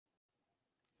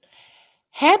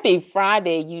Happy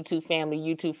Friday, YouTube family,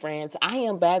 YouTube friends. I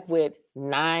am back with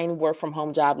 9 work from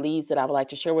home job leads that I would like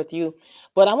to share with you.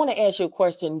 But I want to ask you a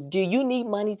question. Do you need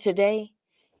money today?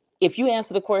 If you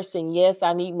answer the question, yes,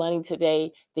 I need money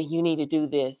today, then you need to do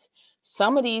this.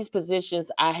 Some of these positions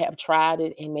I have tried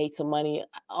it and made some money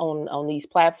on these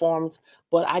platforms,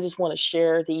 but I just want to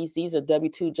share these. These are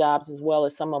W-2 jobs as well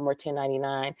as some of them are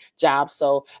 1099 jobs.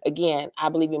 So again, I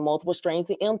believe in multiple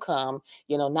streams of income,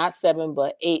 not seven,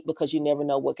 but eight, because you never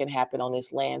know what can happen on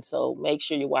this land. So make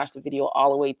sure you watch the video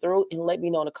all the way through and let me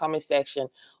know in the comment section,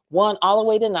 one all the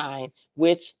way to nine,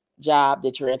 which job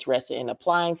that you're interested in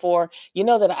applying for. You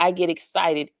know that I get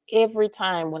excited every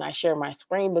time when I share my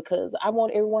screen because I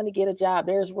want everyone to get a job.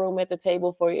 There's room at the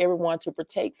table for everyone to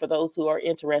partake for those who are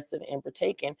interested in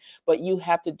partaking, but you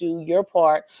have to do your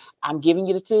part. I'm giving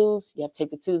you the tools. You have to take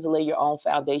the tools to lay your own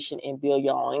foundation and build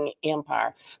your own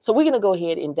empire. So we're going to go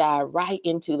ahead and dive right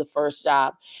into the first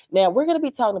job. Now, we're going to be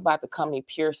talking about the company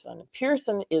Pearson.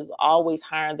 Pearson is always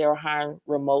hiring. They're hiring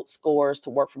remote scores to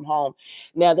work from home.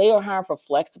 Now, they are hiring for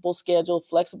flexible schedule.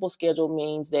 Flexible schedule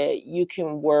means that you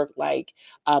can work like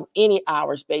any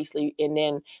hours basically. And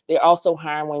then they're also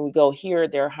hiring, when we go here,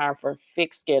 they're hiring for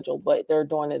fixed schedule, but they're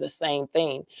doing it the same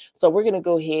thing. So we're going to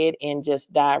go ahead and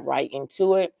just dive right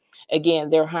into it. Again,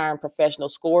 they're hiring professional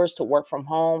scorers to work from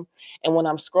home. And when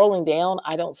I'm scrolling down,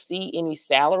 I don't see any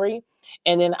salary.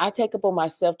 And then I take upon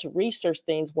myself to research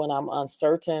things when I'm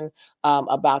uncertain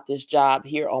about this job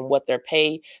here on what they're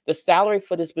paid. The salary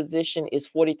for this position is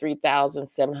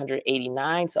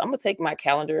 $43,789. So I'm going to take my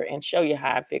calendar and show you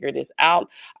how I figure this out.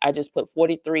 I just put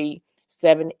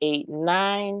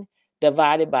 43,789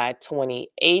 divided by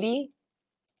 2080.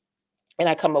 And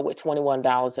I come up with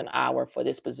 $21 an hour for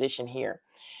this position here.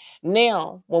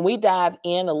 Now, when we dive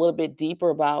in a little bit deeper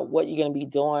about what you're going to be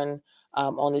doing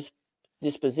on this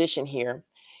position here,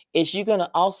 is you're going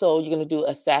to do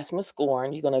assessment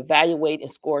scoring. You're going to evaluate and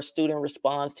score student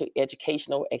response to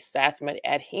educational assessment,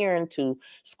 adhering to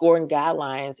scoring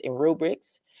guidelines and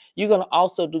rubrics. You're going to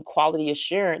also do quality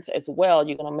assurance as well.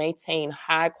 You're going to maintain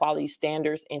high quality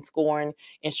standards in scoring,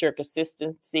 ensure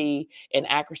consistency and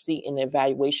accuracy in the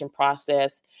evaluation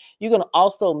process. You're going to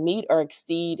also meet or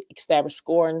exceed established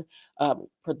scoring,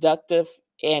 productive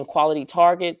and quality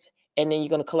targets. And then you're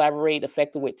going to collaborate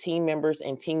effectively with team members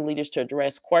and team leaders to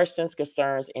address questions,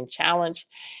 concerns, and challenge.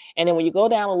 And then when you go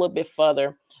down a little bit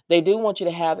further, they do want you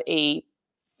to have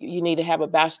you need to have a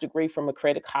bachelor's degree from a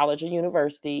accredited college or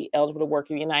university, eligible to work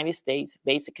in the United States,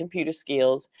 basic computer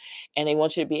skills, and they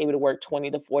want you to be able to work 20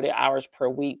 to 40 hours per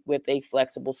week with a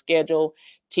flexible schedule.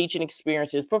 Teaching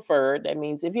experience is preferred. That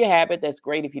means if you have it, that's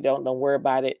great. If you don't worry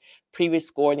about it. Previous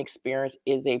scoring experience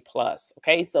is a plus.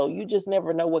 Okay, so you just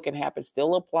never know what can happen.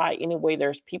 Still apply anyway.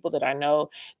 There's people that I know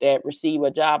that receive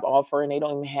a job offer and they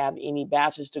don't even have any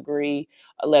bachelor's degree,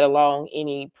 let alone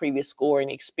any previous scoring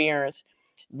experience.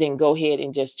 Then go ahead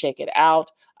and just check it out.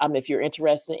 If you're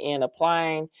interested in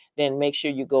applying, then make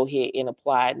sure you go ahead and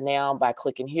apply now by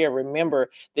clicking here. Remember,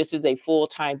 this is a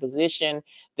full-time position.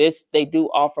 They do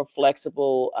offer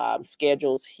flexible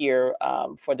schedules here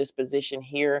for this position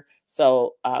here.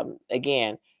 So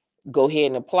again, go ahead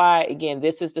and apply. Again,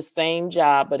 this is the same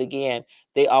job, but again,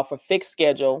 they offer fixed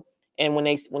schedule. And when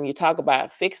you talk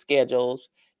about fixed schedules,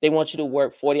 they want you to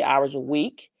work 40 hours a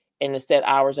week. And the set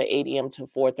hours are 8 a.m. to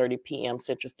 4:30 p.m.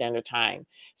 Central Standard Time.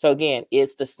 So again,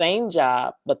 it's the same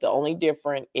job, but the only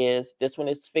difference is this one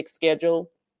is fixed schedule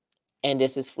and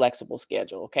this is flexible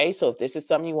schedule. Okay, so if this is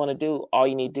something you want to do, all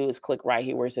you need to do is click right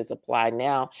here where it says apply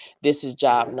now. This is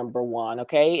job number one.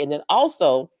 Okay, and then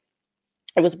also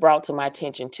it was brought to my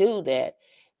attention too that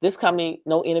this company,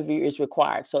 no interview is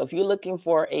required. So if you're looking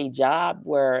for a job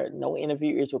where no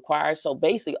interview is required, so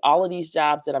basically all of these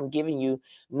jobs that I'm giving you,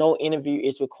 no interview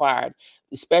is required,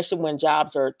 especially when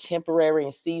jobs are temporary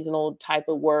and seasonal type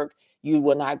of work, you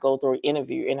will not go through an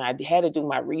interview. And I had to do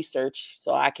my research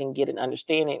so I can get an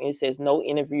understanding. It says no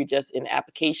interview, just an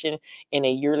application and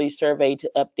a yearly survey to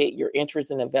update your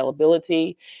interest and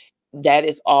availability. That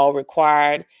is all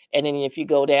required. And then if you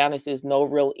go down, it says no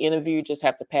real interview, just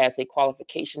have to pass a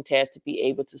qualification test to be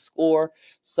able to score.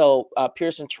 So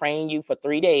Pearson trained you for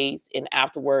 3 days, and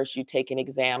afterwards you take an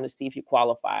exam to see if you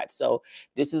qualified. So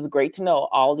this is great to know.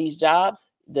 All these jobs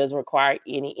doesn't require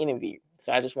any interview.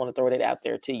 So I just want to throw that out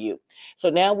there to you. So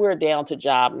now we're down to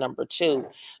job number 2.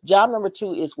 Job number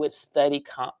 2 is with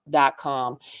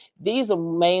study.com. These are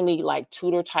mainly like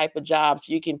tutor type of jobs.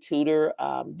 You can tutor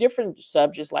different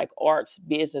subjects like arts,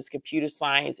 business, computer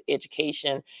science,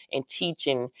 education, and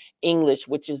teaching English,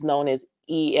 which is known as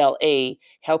ELA,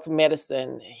 health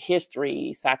medicine,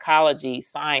 history, psychology,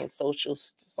 science, social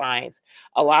science.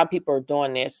 A lot of people are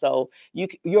doing this. So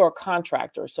you're a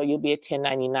contractor. So you'll be a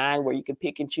 1099 where you can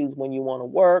pick and choose when you want to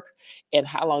work and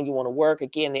how long you want to work.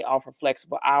 Again, they offer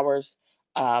flexible hours.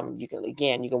 You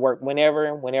can work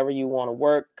whenever you want to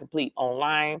work, complete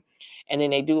online. And then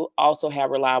they do also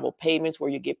have reliable payments where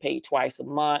you get paid twice a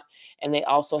month. And they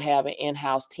also have an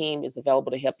in-house team is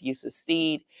available to help you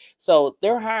succeed. So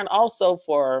they're hiring also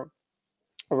for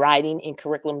writing and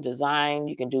curriculum design.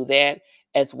 You can do that,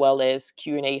 as well as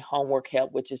Q&A homework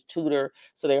help, which is tutor.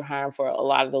 So they're hiring for a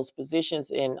lot of those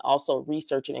positions, and also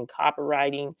researching and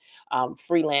copywriting,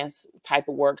 freelance type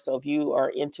of work. So if you are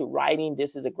into writing,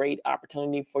 this is a great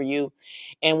opportunity for you.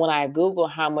 And when I Google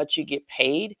how much you get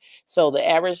paid, so the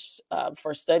average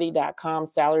for study.com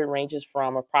salary ranges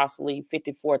from approximately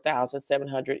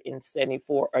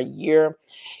 54,774 a year,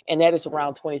 and that is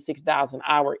around $26 an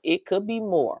hour. It could be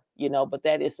more, but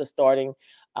that is the starting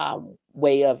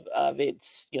way of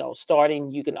its,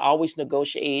 starting. You can always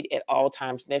negotiate at all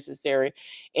times necessary.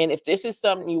 And if this is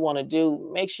something you want to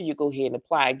do, make sure you go ahead and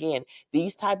apply. Again,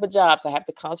 these type of jobs, I have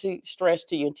to constantly stress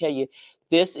to you and tell you,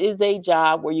 this is a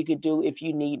job where you could do if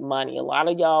you need money. A lot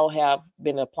of y'all have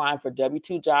been applying for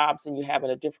W-2 jobs and you're having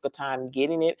a difficult time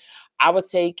getting it. I would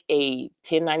take a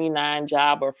 1099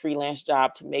 job or freelance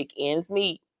job to make ends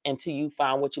meet until you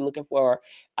find what you're looking for.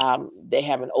 They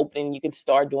have an opening. You can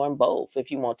start doing both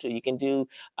if you want to. You can do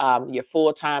your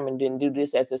full time and then do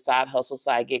this as a side hustle,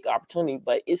 side gig opportunity,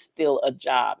 but it's still a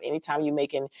job. Anytime you're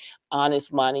making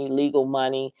honest money, legal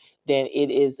money, then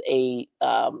it is a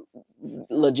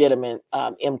legitimate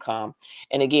income.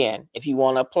 And again, if you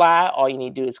want to apply, all you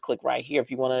need to do is click right here. If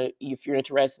you're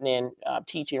interested in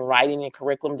teaching, writing, and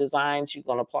curriculum designs, you're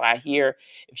going to apply here.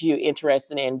 If you're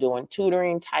interested in doing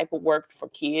tutoring type of work for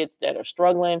kids that are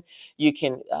struggling, you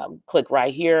can click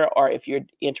right here. Or if you're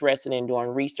interested in doing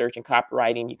research and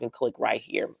copywriting, you can click right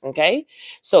here. Okay.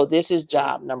 So this is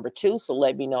job number 2. So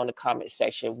let me know in the comment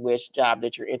section which job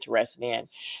that you're interested in.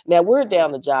 Now we're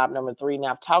down to job number 3.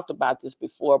 Now I've talked about this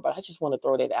before, but I just want to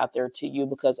throw that out there to you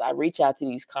because I reach out to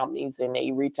these companies and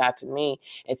they reach out to me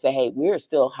and say, hey, we're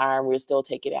still hiring. We're still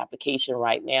taking application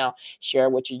right now. Share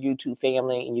with your YouTube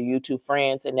family and your YouTube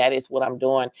friends. And that is what I'm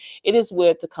doing. It is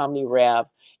with the company Rev.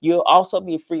 You'll also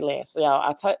be freelance. So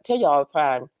I tell you all the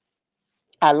time,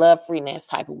 I love freelance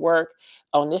type of work.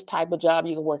 On this type of job,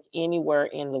 you can work anywhere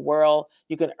in the world.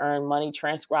 You can earn money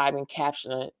transcribing,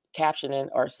 captioning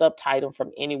or subtitling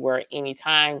from anywhere,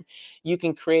 anytime. You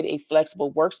can create a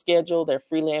flexible work schedule. Their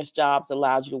freelance jobs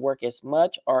allows you to work as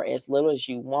much or as little as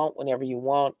you want, whenever you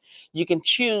want. You can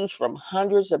choose from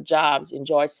hundreds of jobs.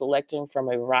 Enjoy selecting from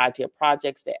a variety of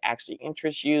projects that actually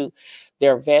interest you.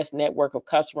 Their vast network of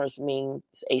customers means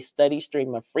a steady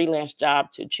stream of freelance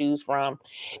jobs to choose from.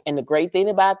 And the great thing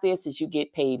about this is you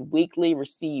get paid weekly,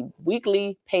 receive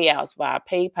weekly payouts via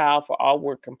PayPal for all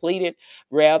work completed.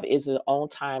 Rev is an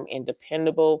on-time and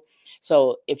dependable.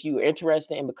 So if you're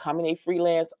interested in becoming a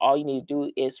freelance, all you need to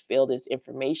do is fill this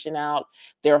information out.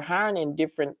 They're hiring in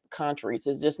different countries.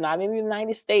 It's just not in the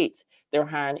United States. They're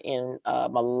hiring in a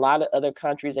lot of other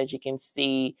countries, as you can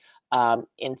see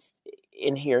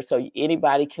in here. So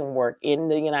anybody can work in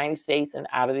the United States and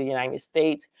out of the United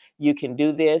States. You can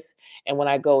do this. And when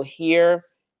I go here,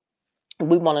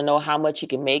 we want to know how much you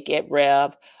can make at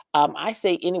Rev. I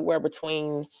say anywhere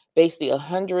between basically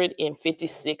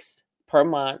 156 per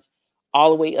month, all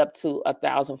the way up to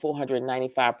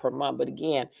 1,495 per month. But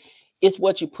again, it's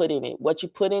what you put in it. What you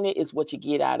put in it is what you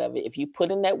get out of it. If you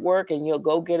put in that work and you're a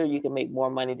go-getter, you can make more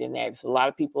money than that. So a lot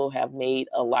of people have made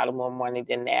a lot of more money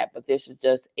than that, but this is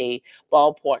just a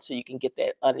ballpark so you can get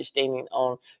that understanding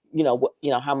on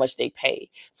how much they pay.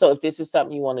 So if this is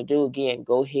something you want to do, again,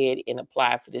 go ahead and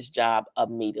apply for this job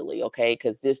immediately, okay?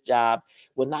 Because this job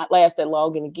will not last that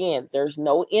long. And again, there's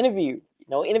no interview.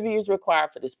 No interviews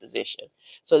required for this position.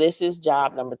 So this is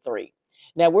job number 3.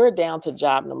 Now we're down to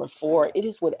job number 4. It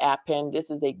is with Appen. This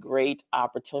is a great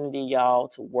opportunity, y'all,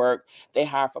 to work. They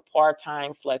hire for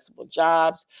part-time, flexible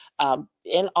jobs.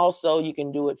 And also you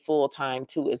can do it full-time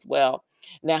too as well.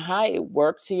 Now, how it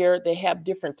works here, they have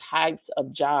different types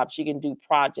of jobs. You can do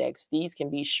projects. These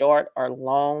can be short or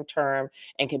long-term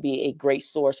and can be a great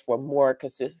source for more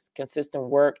consistent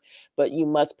work, but you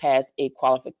must pass a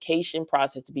qualification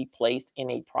process to be placed in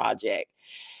a project.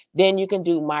 Then you can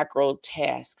do micro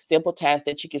tasks, simple tasks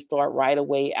that you can start right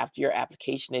away after your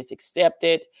application is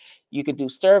accepted. You can do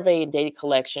survey and data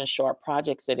collection, short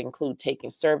projects that include taking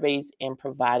surveys and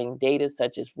providing data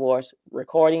such as voice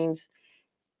recordings,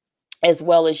 as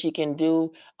well as you can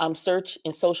do search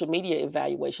and social media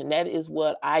evaluation. That is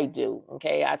what I do.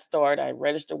 Okay, I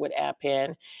registered with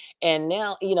Appen, and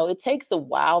now it takes a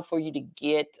while for you to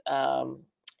get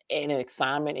an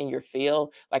assignment in your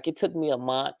field. Like it took me a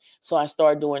month, so I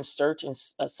started doing search and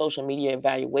social media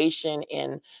evaluation,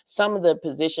 and some of the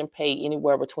position pay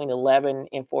anywhere between 11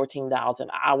 and $14 an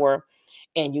hour,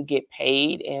 and you get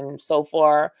paid. And so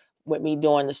far, with me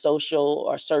doing the social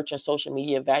or search and social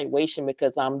media evaluation,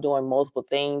 because I'm doing multiple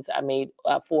things, I made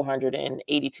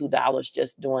 $482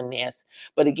 just doing this.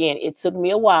 But again, it took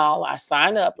me a while. I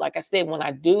signed up. Like I said, when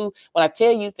I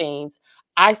tell you things,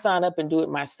 I sign up and do it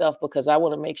myself because I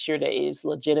want to make sure that it is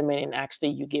legitimate and actually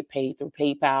you get paid through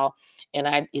PayPal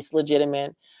and it's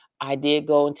legitimate. I did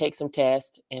go and take some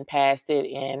tests and passed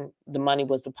it, and the money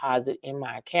was deposited in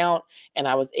my account, and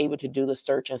I was able to do the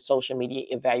search and social media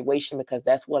evaluation because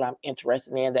that's what I'm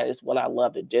interested in. That is what I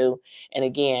love to do. And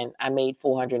again, I made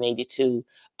 $482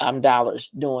 dollars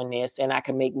doing this, and I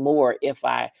can make more if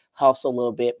I hustle a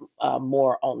little bit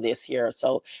more on this here.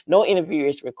 So no interview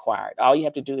is required. All you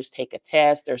have to do is take a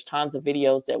test. There's tons of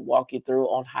videos that walk you through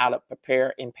on how to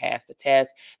prepare and pass the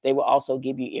test. They will also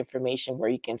give you information where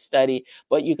you can study,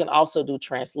 but you can also do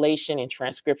translation and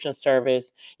transcription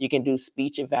service. You can do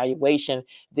speech evaluation.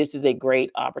 This is a great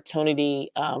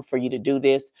opportunity for you to do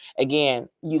this. Again,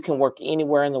 you can work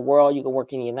anywhere in the world. You can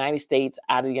work in the United States,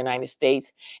 out of the United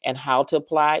States. And how to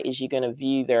apply is you're going to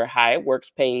view their How It Works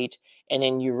page, and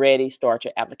then you're ready, start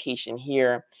your application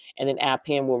here. And then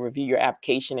Appen will review your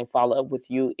application and follow up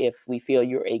with you if we feel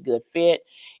you're a good fit.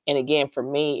 And again, for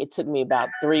me, it took me about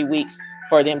 3 weeks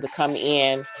for them to come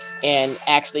in and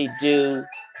actually do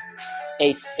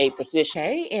a position.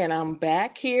 Okay, and I'm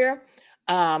back here.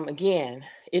 Again,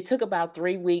 it took about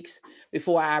 3 weeks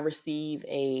before I received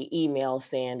a email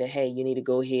saying that, hey, you need to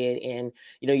go ahead and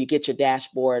you get your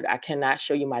dashboard. I cannot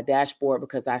show you my dashboard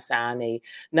because I signed a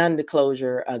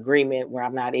non-disclosure agreement where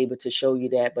I'm not able to show you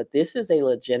that. But this is a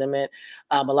legitimate.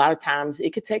 A lot of times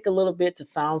it could take a little bit to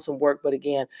find some work, but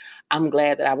again, I'm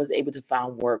glad that I was able to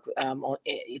find work.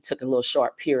 It took a little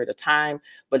short period of time,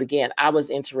 but again, I was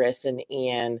interested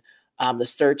in the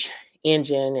search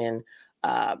engine and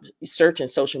search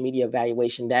and social media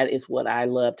evaluation. That is what I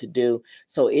love to do.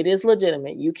 So it is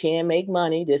legitimate. You can make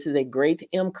money. This is a great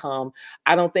income.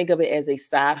 I don't think of it as a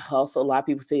side hustle. A lot of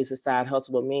people say it's a side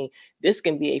hustle, but me, this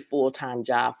can be a full-time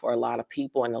job for a lot of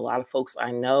people. And a lot of folks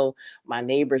I know, my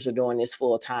neighbors are doing this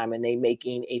full-time and they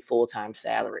making a full-time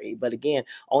salary. But again,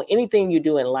 on anything you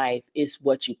do in life, is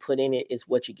what you put in it, is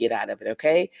what you get out of it.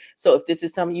 Okay. So if this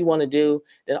is something you want to do,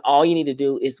 then all you need to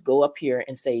do is go up here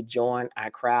and say join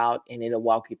our crowd, and it'll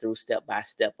walk you through step by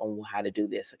step on how to do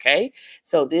this. Okay.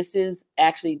 So this is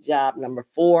actually job number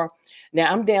 4.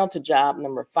 Now I'm down to job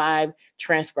number 5,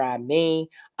 transcribe me.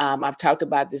 I've talked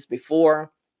about this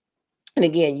before. And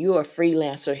again, you're a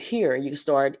freelancer here. You can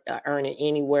start earning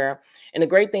anywhere. And the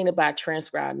great thing about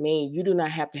Transcribe Me, you do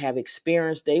not have to have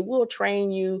experience. They will train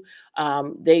you.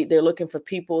 They're looking for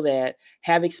people that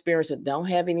have experience and don't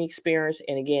have any experience.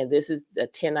 And again, this is a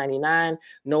 1099.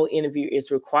 No interview is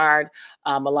required.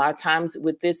 A lot of times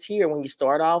with this here, when you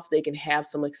start off, they can have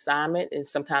some assignment, and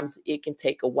sometimes it can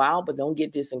take a while. But don't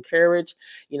get disencouraged.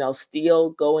 Still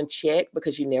go and check,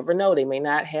 because you never know. They may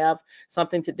not have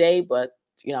something today, but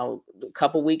a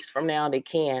couple weeks from now they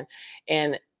can.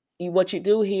 And what you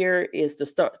do here is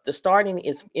the starting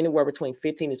is anywhere between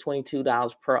 $15 to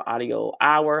 $22 per audio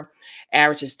hour.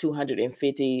 Average is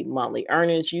 250 monthly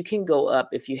earnings. You can go up,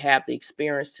 if you have the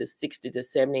experience, to $60 to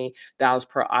 $70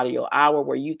 per audio hour,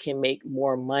 where you can make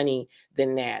more money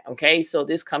than that. Okay, so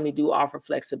this company do offer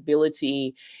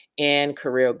flexibility and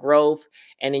career growth.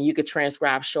 And then you could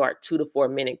transcribe short 2 to 4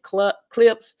 minute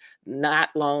clips, not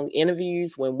long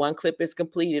interviews. When one clip is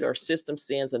completed or system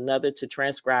sends another to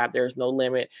transcribe, there's no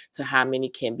limit to how many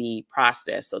can be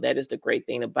processed. So that is the great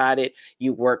thing about it.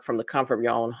 You work from the comfort of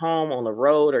your own home, on the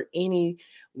road, or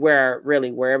anywhere,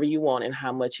 really, wherever you want and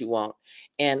how much you want.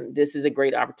 And this is a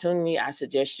great opportunity. I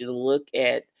suggest you to look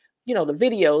at the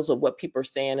videos of what people are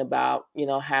saying about,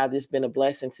 how this has been a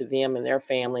blessing to them and their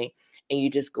family. And you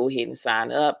just go ahead and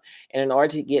sign up. And in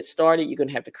order to get started, you're going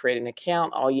to have to create an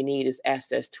account. All you need is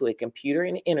access to a computer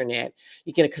and internet.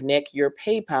 You can connect your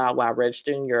PayPal while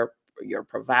registering your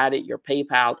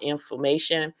PayPal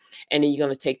information. And then you're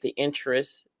going to take the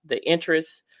entrance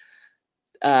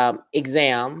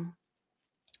exam.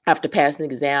 After passing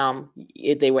the exam,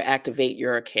 they will activate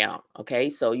your account. Okay,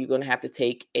 so you're going to have to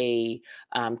take a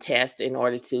test in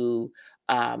order to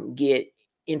get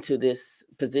into this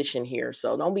position here.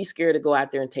 So don't be scared to go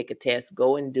out there and take a test.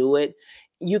 Go and do it.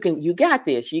 You got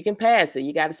this. You can pass it.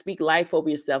 You got to speak life over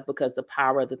yourself, because the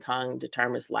power of the tongue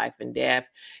determines life and death.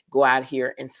 Go out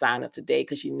here and sign up today,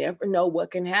 because you never know what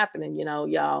can happen. And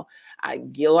y'all, I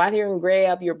go out here and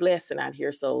grab your blessing out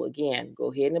here. So again,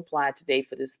 go ahead and apply today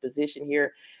for this position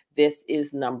here. This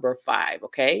is number 5,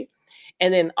 okay?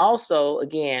 And then also,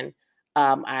 again,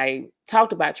 I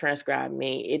talked about Transcribe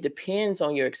Me. It depends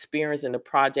on your experience in the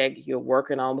project you're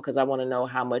working on, because I want to know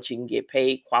how much you can get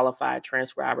paid. Qualified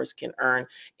transcribers can earn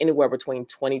anywhere between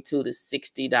 $22 to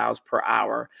 $60 per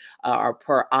hour, or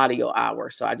per audio hour.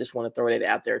 So I just want to throw that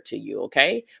out there to you,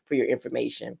 okay, for your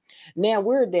information. Now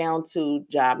we're down to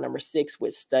job number 6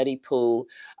 with Study Pool.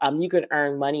 You can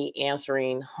earn money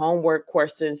answering homework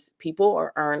questions. People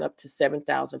are earn up to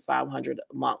 $7,500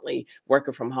 monthly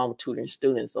working from home tutoring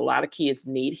students. A lot of kids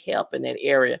need help in that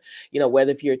area.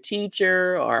 Whether if you're a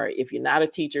teacher or if you're not a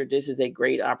teacher, this is a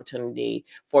great opportunity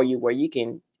for you, where you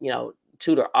can,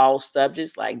 tutor all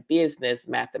subjects like business,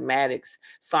 mathematics,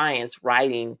 science,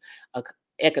 writing,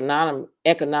 economy,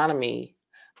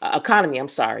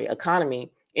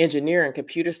 engineering,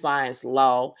 computer science,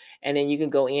 law. And then you can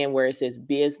go in where it says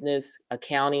business,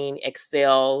 accounting,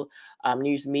 Excel,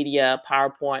 news media,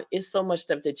 PowerPoint. It's so much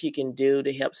stuff that you can do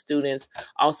to help students.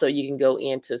 Also, you can go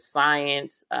into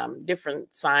science, different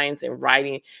science and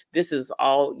writing. This is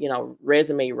all,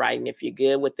 resume writing. If you're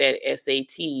good with that,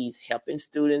 SATs, helping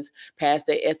students pass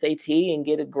their SAT and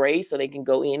get a grade so they can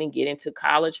go in and get into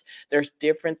college. There's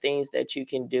different things that you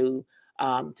can do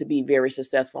to be very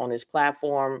successful on this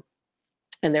platform.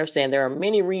 And they're saying there are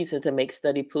many reasons to make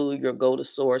Study Pool your go-to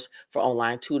source for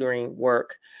online tutoring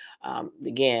work.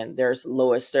 Again, there's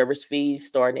lowest service fees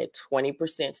starting at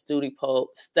 20%.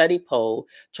 Study Poll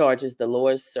charges the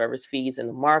lowest service fees in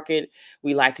the market.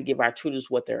 We like to give our tutors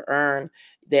what they earn.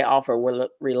 They offer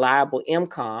reliable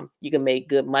income. You can make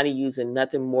good money using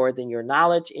nothing more than your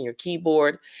knowledge and your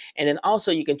keyboard. And then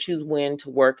also you can choose when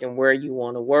to work and where you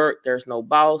want to work. There's no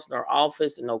boss, no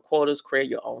office, and no quotas. Create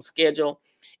your own schedule.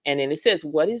 And then it says,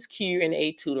 what is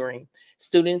Q&A tutoring?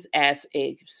 Students ask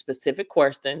a specific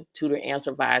question, tutor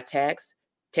answer via text,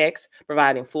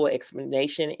 providing full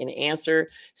explanation and answer.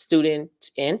 Student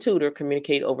and tutor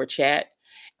communicate over chat.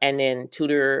 And then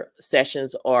tutor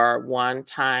sessions are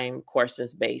one-time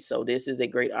questions based. So this is a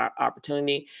great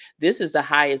opportunity. This is the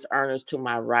highest earners to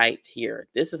my right here.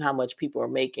 This is how much people are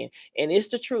making. And it's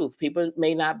the truth. People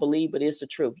may not believe, but it's the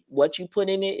truth. What you put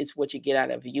in it is what you get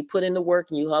out of it. You put in the work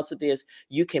and you hustle this,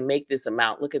 you can make this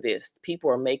amount. Look at this.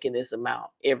 People are making this amount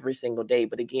every single day.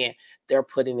 But again, they're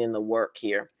putting in the work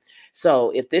here. So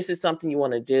if this is something you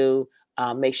want to do,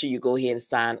 make sure you go ahead and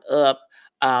sign up.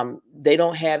 They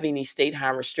don't have any state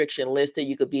harm restriction listed.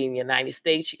 You could be in the United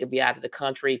States, you could be out of the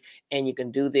country, and you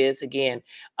can do this. Again,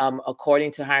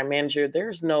 according to hiring manager,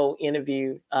 there's no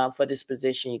interview for this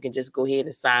position. You can just go ahead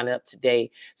and sign up today.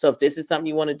 So if this is something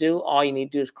you want to do, all you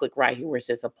need to do is click right here where it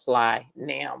says apply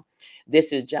now.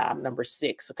 This is job number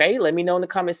 6. Okay, let me know in the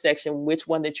comment section which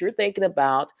one that you're thinking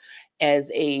about as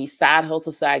a side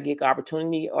hustle, side gig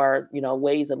opportunity, or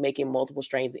ways of making multiple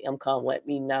streams of income. Let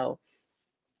me know.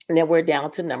 And then we're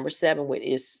down to number 7, which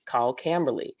is called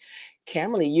Cambly.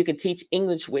 Cambly, you can teach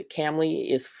English with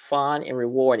Cambly. Is fun and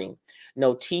rewarding.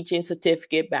 No teaching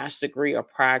certificate, bachelor's degree, or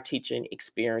prior teaching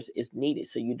experience is needed.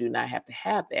 So you do not have to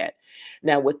have that.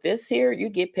 Now with this here, you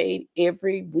get paid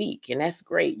every week, and that's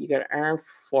great. You're going to earn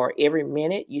for every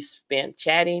minute you spend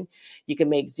chatting. You can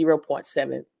make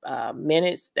 0.7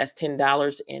 minutes. That's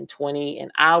 $10.20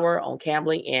 an hour on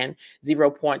Cambly, and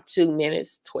 0.2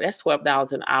 minutes. That's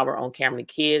 $12 an hour on Cambly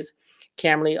Kids.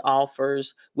 Cambly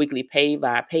offers weekly pay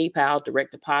via PayPal,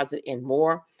 direct deposit, and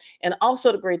more. And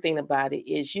also the great thing about it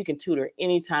is you can tutor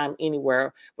anytime,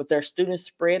 anywhere with their students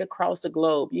spread across the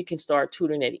globe. You can start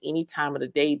tutoring at any time of the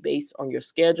day based on your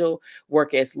schedule,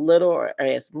 work as little or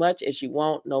as much as you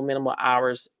want, no minimal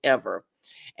hours ever.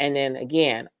 And then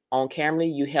again, on Cambly,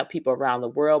 you help people around the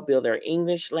world build their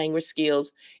English language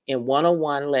skills in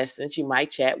one-on-one lessons. You might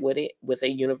chat with a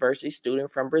university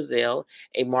student from Brazil,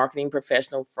 a marketing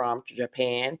professional from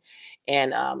Japan,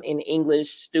 and an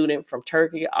English student from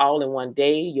Turkey, all in one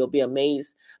day. You'll be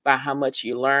amazed by how much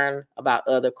you learn about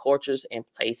other cultures and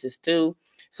places too.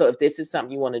 So if this is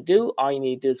something you want to do, all you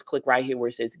need to do is click right here where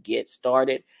it says get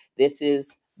started. This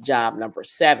is job number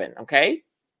 7, okay?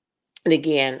 And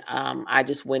again, I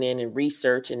just went in and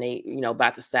researched, and they,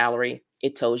 about the salary.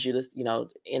 It tells you this,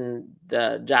 in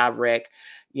the job rec,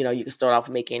 You can start off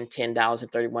making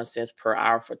 $10.31 per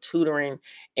hour for tutoring,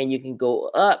 and you can go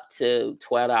up to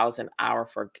 $12 an hour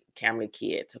for camera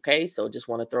kids. Okay, so just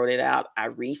want to throw that out. I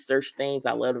research things.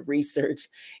 I love to research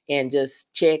and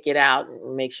just check it out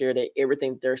and make sure that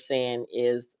everything they're saying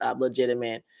is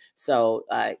legitimate. So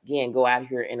again, go out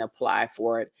here and apply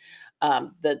for it.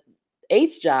 The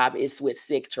eighth job is with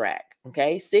SickTrack.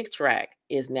 Okay, SickTrack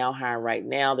is now hiring right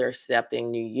now. They're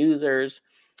accepting new users.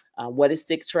 What is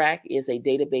SickTrack? Is a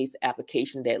database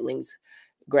application that links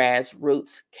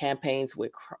grassroots campaigns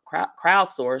with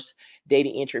crowdsourced data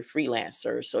entry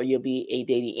freelancers. So you'll be a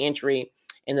data entry.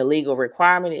 And the legal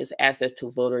requirement is access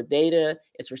to voter data.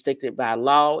 It's restricted by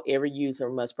law. Every user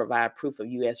must provide proof of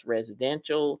U.S.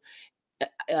 residential.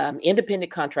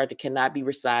 Independent contractor cannot be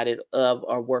resided of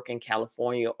or work in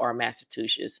California or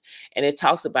Massachusetts. And it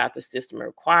talks about the system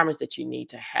requirements that you need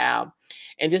to have.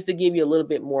 And just to give you a little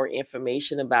bit more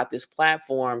information about this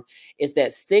platform is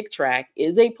that SickTrack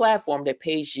is a platform that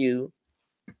pays you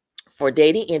for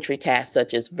data entry tasks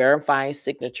such as verifying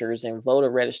signatures and voter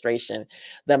registration.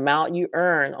 The amount you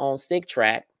earn on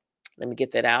SickTrack, let me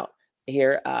get that out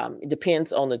here, it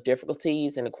depends on the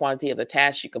difficulties and the quantity of the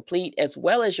tasks you complete, as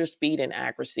well as your speed and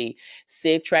accuracy.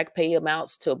 SickTrack pay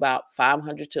amounts to about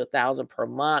 $500 to $1,000 per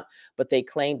month, but they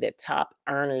claim that top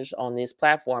earners on this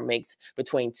platform makes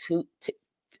between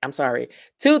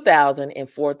 2,000 and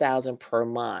 4,000 per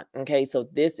month. Okay, so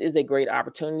this is a great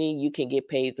opportunity. You can get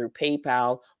paid through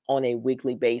PayPal on a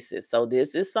weekly basis. So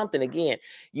this is something, again,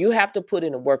 you have to put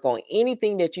in the work on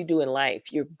anything that you do in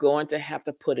life. You're going to have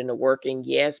to put in the work. And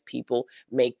yes, people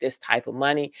make this type of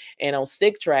money. And on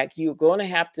SickTrack, you're going to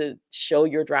have to show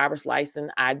your driver's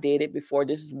license. I did it before.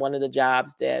 This is one of the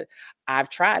jobs that I've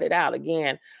tried it out.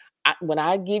 Again, when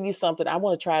I give you something, I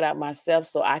want to try it out myself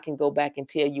so I can go back and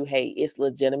tell you, hey, it's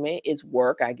legitimate, it's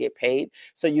work, I get paid.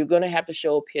 So you're going to have to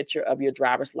show a picture of your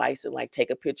driver's license, like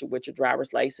take a picture with your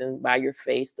driver's license by your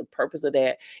face. The purpose of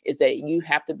that is that you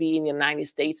have to be in the United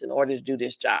States in order to do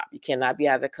this job. You cannot be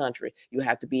out of the country. You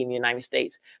have to be in the United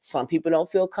States. Some people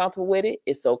don't feel comfortable with it.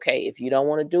 It's okay. If you don't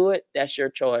want to do it, that's your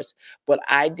choice. But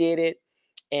I did it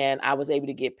and I was able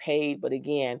to get paid. But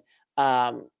again,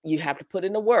 you have to put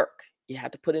in the work. You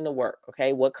have to put in the work,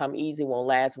 okay? What come easy won't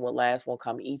last, and what lasts won't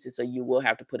come easy. So you will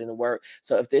have to put in the work.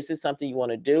 So if this is something you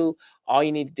want to do, all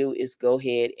you need to do is go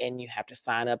ahead and you have to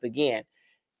sign up again.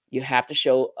 You have to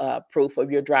show proof of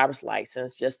your driver's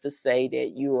license just to say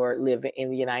that you are living in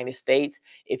the United States.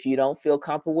 If you don't feel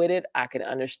comfortable with it, I can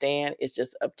understand. It's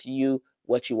just up to you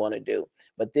what you want to do.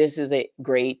 But this is a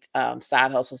great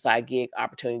side hustle, side gig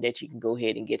opportunity that you can go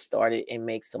ahead and get started and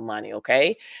make some money,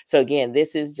 okay? So again,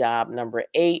 this is job number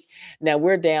 8. Now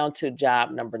we're down to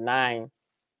job number 9.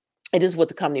 It is with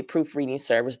the company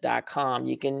proofreadingservice.com.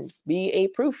 You can be a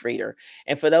proofreader.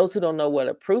 And for those who don't know what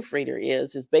a proofreader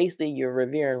is, it's basically you're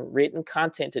reviewing written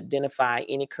content to identify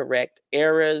any correct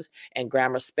errors and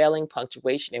grammar, spelling,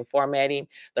 punctuation, and formatting.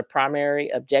 The primary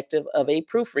objective of a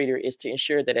proofreader is to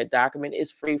ensure that a document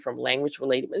is free from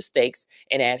language-related mistakes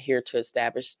and adhere to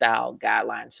established style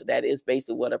guidelines. So that is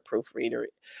basically what a proofreader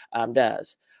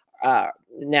does.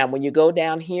 Now, when you go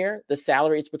down here, the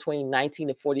salary is between $19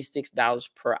 to $46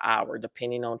 per hour,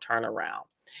 depending on turnaround.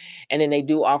 And then they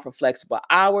do offer flexible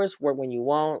hours, work when you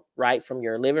want, right from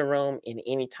your living room in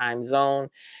any time zone.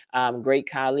 Great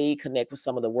colleague, connect with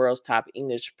some of the world's top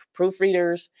English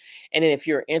proofreaders. And then if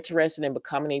you're interested in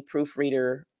becoming a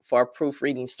proofreader for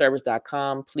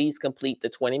proofreadingservice.com, please complete the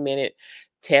 20-minute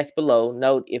test below.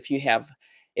 Note, if you have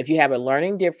a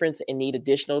learning difference and need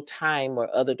additional time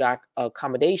or other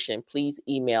accommodation, please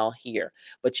email here.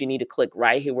 But you need to click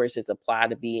right here where it says apply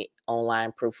to be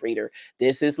online proofreader.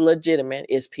 This is legitimate.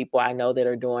 It's people I know that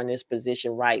are doing this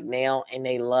position right now and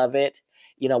they love it.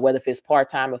 You know, whether if it's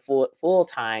part-time or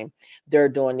full-time, they're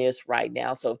doing this right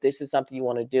now. So if this is something you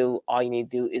want to do, all you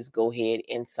need to do is go ahead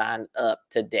and sign up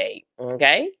today.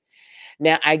 Okay.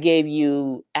 Now I gave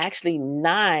you actually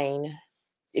 9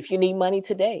 if you need money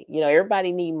today. You know,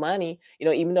 everybody need money. You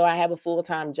know, even though I have a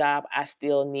full-time job, I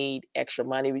still need extra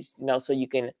money, you know, so you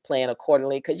can plan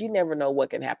accordingly because you never know what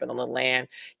can happen on the land.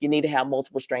 You need to have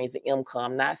multiple streams of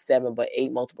income, not 7, but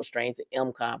 8 multiple streams of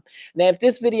income. Now, if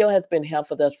this video has been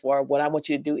helpful thus far, what I want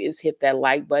you to do is hit that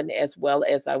like button, as well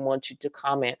as I want you to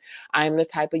comment. I am the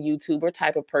type of YouTuber,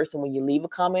 type of person, when you leave a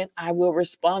comment, I will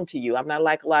respond to you. I'm not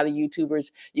like a lot of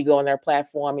YouTubers. You go on their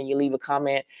platform and you leave a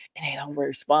comment and they don't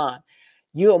respond.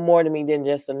 You are more to me than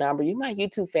just a number. You're my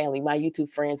YouTube family, my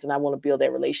YouTube friends, and I want to build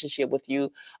that relationship with you.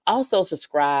 Also,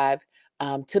 subscribe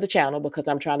to the channel because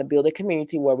I'm trying to build a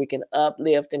community where we can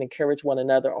uplift and encourage one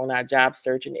another on our job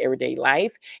search and everyday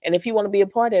life. And if you want to be a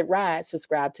part of that ride,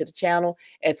 subscribe to the channel,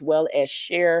 as well as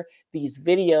share these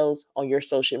videos on your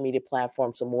social media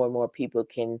platform so more and more people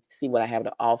can see what I have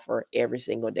to offer every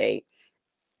single day.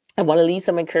 I want to leave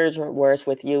some encouragement words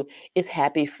with you. It's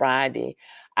Happy Friday.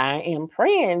 I am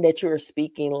praying that you are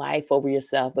speaking life over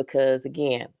yourself because,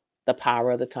 again, the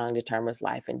power of the tongue determines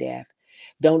life and death.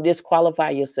 Don't disqualify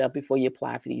yourself before you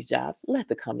apply for these jobs. Let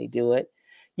the company do it.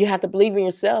 You have to believe in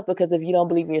yourself because if you don't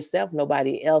believe in yourself,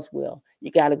 nobody else will. You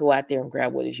got to go out there and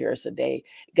grab what is yours today.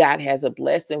 God has a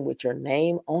blessing with your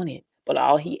name on it. But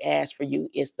all he asks for you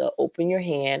is to open your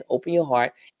hand, open your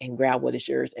heart, and grab what is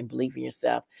yours and believe in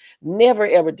yourself. Never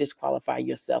ever disqualify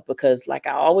yourself because, like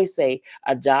I always say,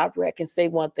 a job rec can say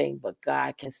one thing, but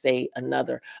God can say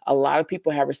another. A lot of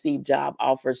people have received job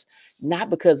offers not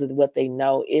because of what they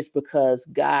know, it's because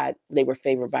they were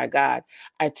favored by God.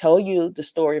 I told you the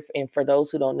story, and for those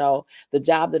who don't know, the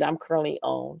job that I'm currently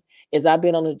on is I've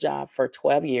been on the job for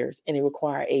 12 years and it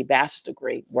required a bachelor's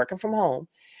degree working from home.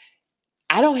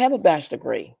 I don't have a bachelor's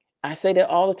degree. I say that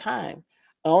all the time.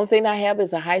 The only thing I have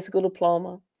is a high school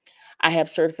diploma. I have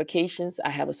certifications. I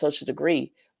have a social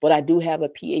degree, but I do have a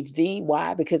PhD.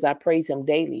 Why? Because I praise him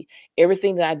daily.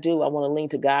 Everything that I do, I want to lean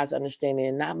to God's understanding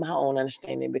and not my own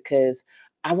understanding because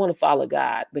I want to follow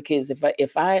God. Because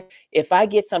if I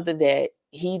get something that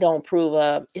he don't approve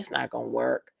of, it's not going to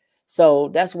work. So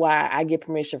that's why I get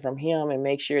permission from him and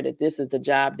make sure that this is the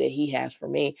job that he has for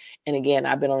me. And again,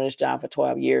 I've been on this job for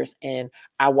 12 years and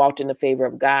I walked in the favor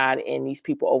of God and these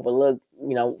people overlook,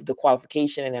 the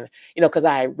qualification and because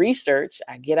I research,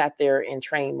 I get out there and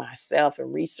train myself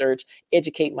and research,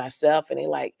 educate myself. And they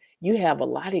like, you have a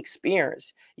lot of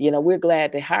experience. We're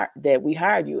glad that we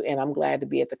hired you. And I'm glad to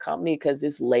be at the company because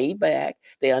it's laid back.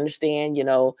 They understand,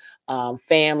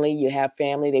 family, you have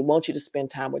family. They want you to spend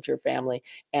time with your family.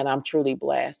 And I'm truly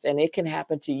blessed. And it can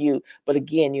happen to you. But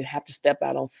again, you have to step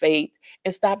out on faith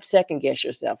and stop second guess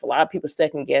yourself. A lot of people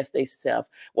second guess themselves.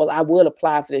 Well, I would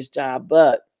apply for this job,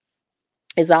 but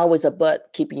it's always a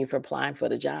but keeping you from applying for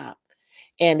the job.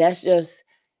 And that's just,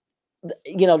 the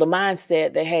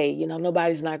mindset that, hey,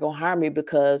 nobody's not going to hire me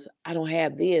because I don't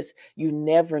have this. You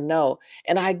never know.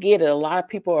 And I get it. A lot of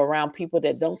people are around people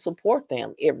that don't support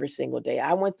them every single day.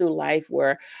 I went through life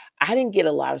where I didn't get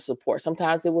a lot of support.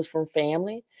 Sometimes it was from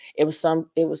family. It was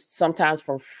sometimes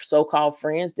from so-called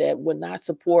friends that would not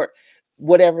support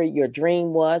whatever your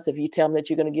dream was. If you tell them that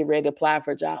you're going to get ready to apply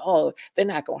for a job, oh, they're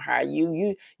not going to hire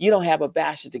you. You don't have a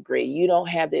bachelor's degree. You don't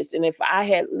have this. And if I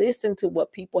had listened to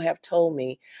what people have told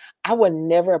me, I would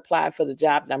never apply for the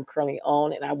job that I'm currently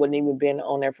on, and I wouldn't even been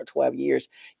on there for 12 years.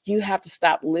 You have to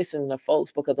stop listening to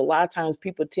folks because a lot of times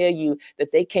people tell you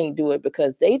that they can't do it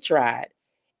because they tried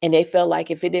and they felt like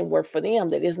if it didn't work for them,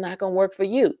 that it's not going to work for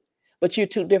you. But you're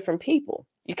two different people.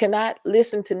 You cannot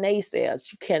listen to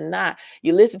naysayers. You cannot.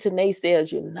 You listen to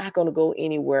naysayers, you're not going to go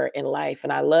anywhere in life.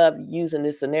 And I love using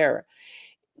this scenario.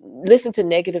 Listen to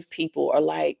negative people are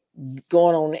like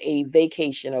going on a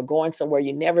vacation or going somewhere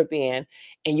you've never been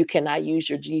and you cannot use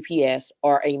your GPS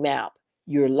or a map.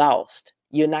 You're lost.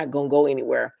 You're not going to go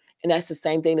anywhere. And that's the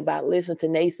same thing about listening to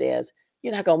naysayers.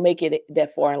 You're not going to make it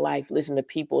that far in life. Listen to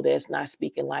people that's not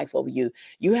speaking life over you.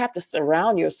 You have to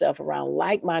surround yourself around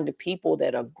like-minded people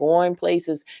that are going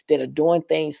places, that are doing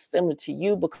things similar to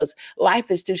you because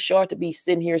life is too short to be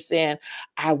sitting here saying,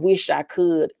 I wish I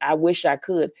could. I wish I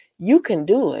could. You can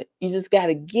do it. You just got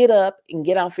to get up and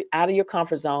get out of your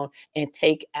comfort zone and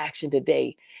take action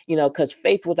today. Because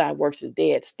faith without works is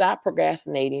dead. Stop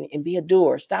procrastinating and be a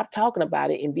doer. Stop talking about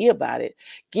it and be about it.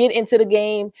 Get into the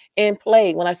game and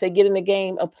play. When I say get in the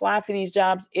game, apply for these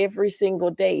jobs every single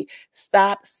day.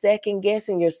 Stop second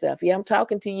guessing yourself. Yeah, I'm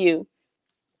talking to you.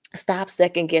 Stop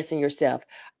second guessing yourself.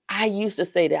 I used to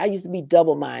say that. I used to be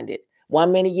double minded.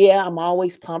 One minute, yeah, I'm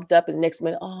always pumped up, and the next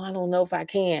minute, oh, I don't know if I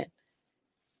can.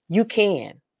 You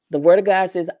can. The word of God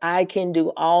says, I can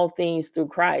do all things through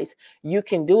Christ. You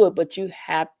can do it, but you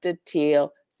have to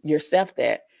tell yourself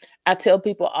that. I tell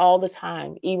people all the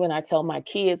time, even I tell my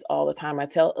kids all the time, I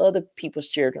tell other people's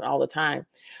children all the time,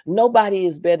 nobody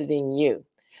is better than you.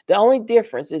 The only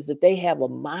difference is that they have a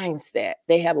mindset.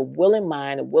 They have a willing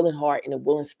mind, a willing heart, and a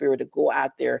willing spirit to go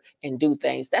out there and do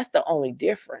things. That's the only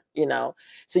difference.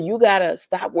 So you got to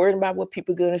stop worrying about what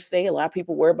people are going to say. A lot of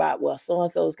people worry about, well,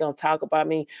 so-and-so is going to talk about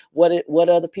me. What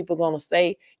other people are going to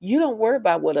say? You don't worry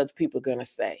about what other people are going to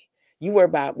say. You worry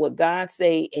about what God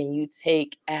say and you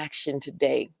take action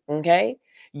today. Okay?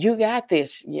 You got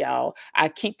this, y'all. I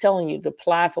keep telling you to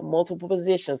apply for multiple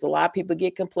positions. A lot of people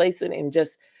get complacent and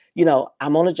just,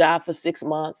 I'm on a job for 6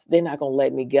 months. They're not going to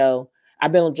let me go.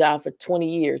 I've been on a job for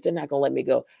 20 years. They're not going to let me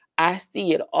go. I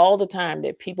see it all the time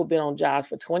that people been on jobs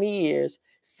for 20 years,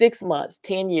 6 months,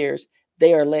 10 years,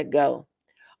 they are let go.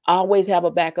 Always have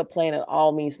a backup plan at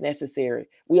all means necessary.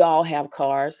 We all have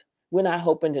cars. We're not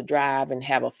hoping to drive and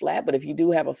have a flat, but if you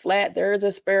do have a flat, there is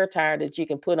a spare tire that you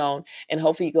can put on and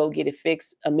hopefully you go get it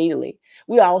fixed immediately.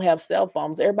 We all have cell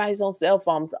phones. Everybody's on cell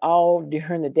phones all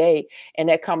during the day, and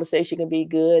that conversation can be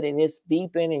good and it's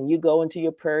beeping, and you go into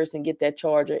your purse and get that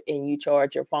charger and you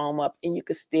charge your phone up and you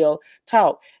can still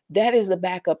talk. That is the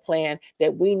backup plan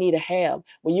that we need to have.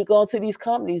 When you go into these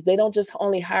companies, they don't just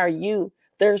only hire you.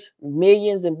 There's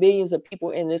millions and billions of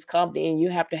people in this company, and you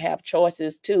have to have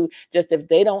choices too. Just if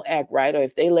they don't act right or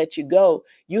if they let you go,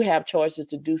 you have choices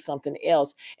to do something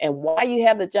else. And while you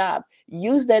have the job,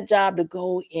 use that job to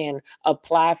go and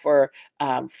apply for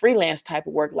freelance type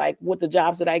of work, like with the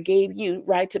jobs that I gave you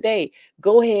right today.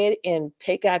 Go ahead and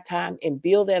take out time and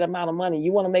build that amount of money.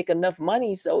 You want to make enough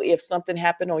money so if something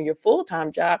happened on your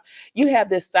full-time job, you have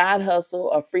this side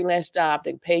hustle or freelance job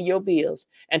to pay your bills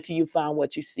until you find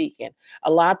what you're seeking.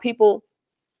 A lot of people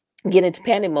get into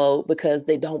panic mode because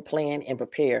they don't plan and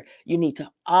prepare. You need to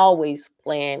always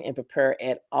plan and prepare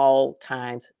at all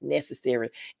times necessary,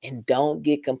 and don't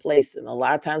get complacent. A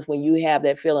lot of times when you have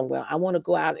that feeling, well, I want to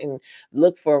go out and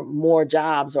look for more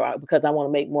jobs or because I want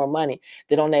to make more money,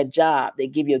 then on that job, they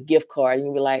give you a gift card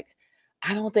and you're like,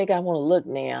 I don't think I want to look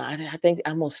now. I think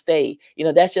I'm going to stay. You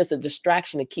know, that's just a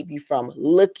distraction to keep you from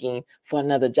looking for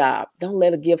another job. Don't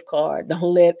let a gift card, don't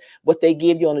let what they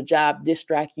give you on the job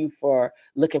distract you for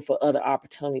looking for other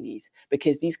opportunities,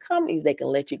 because these companies, they can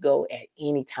let you go at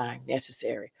any time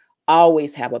necessary.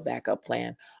 Always have a backup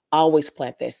plan. Always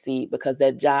plant that seed, because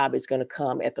that job is going to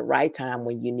come at the right time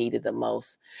when you need it the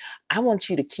most. I want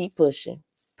you to keep pushing.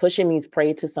 Pushing means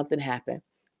pray till something happen.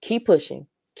 Keep pushing,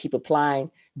 keep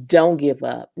applying. Don't give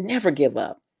up. Never give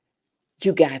up.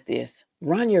 You got this.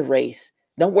 Run your race.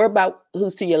 Don't worry about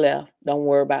who's to your left. Don't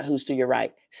worry about who's to your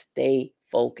right. Stay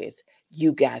focused.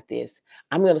 You got this.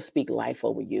 I'm going to speak life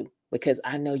over you because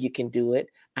I know you can do it.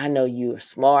 I know you're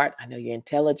smart. I know you're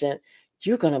intelligent.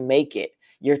 You're going to make it.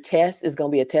 Your test is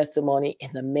going to be a testimony,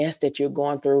 and the mess that you're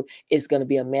going through is going to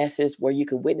be a message where you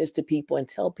can witness to people and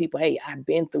tell people, hey, I've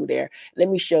been through there. Let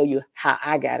me show you how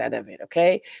I got out of it.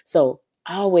 Okay. So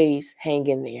always hang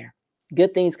in there.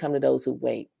 Good things come to those who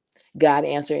wait. God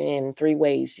answered in three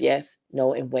ways: yes,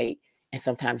 no, and wait. And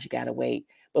sometimes you got to wait.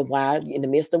 But while you're in the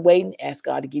midst of waiting, ask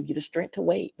God to give you the strength to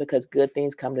wait, because good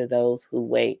things come to those who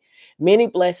wait. Many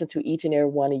blessings to each and every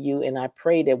one of you. And I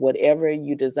pray that whatever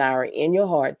you desire in your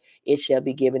heart, it shall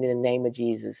be given in the name of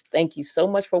Jesus. Thank you so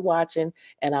much for watching,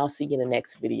 and I'll see you in the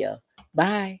next video.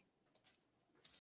 Bye.